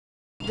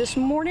This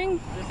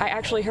morning, I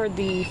actually heard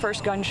the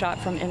first gunshot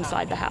from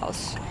inside the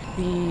house.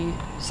 The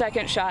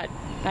second shot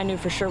I knew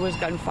for sure was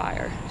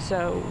gunfire.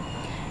 So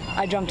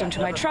I jumped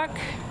into my truck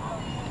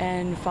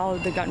and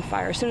followed the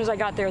gunfire. As soon as I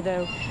got there,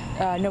 though,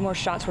 no more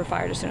shots were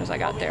fired as soon as I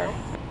got there.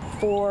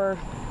 For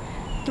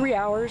 3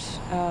 hours,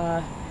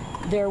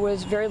 there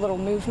was very little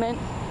movement.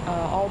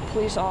 All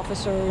police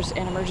officers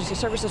and emergency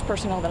services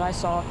personnel that I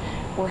saw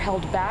were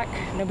held back.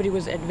 Nobody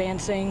was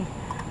advancing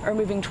or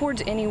moving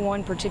towards any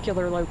one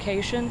particular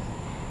location.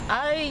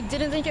 I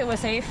didn't think it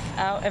was safe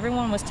out.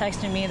 Everyone was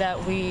texting me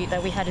that we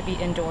had to be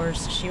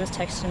indoors. She was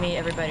texting me,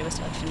 everybody was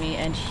texting me,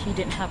 and he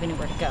didn't have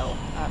anywhere to go.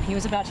 He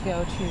was about to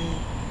go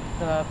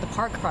to the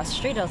park across the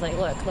street. I was like,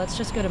 look, let's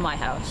just go to my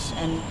house.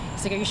 And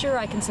he's like, are you sure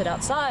I can sit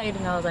outside?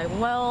 And I was like,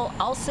 well,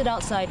 I'll sit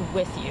outside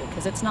with you,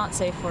 because it's not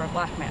safe for a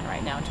black man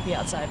right now to be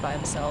outside by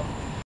himself.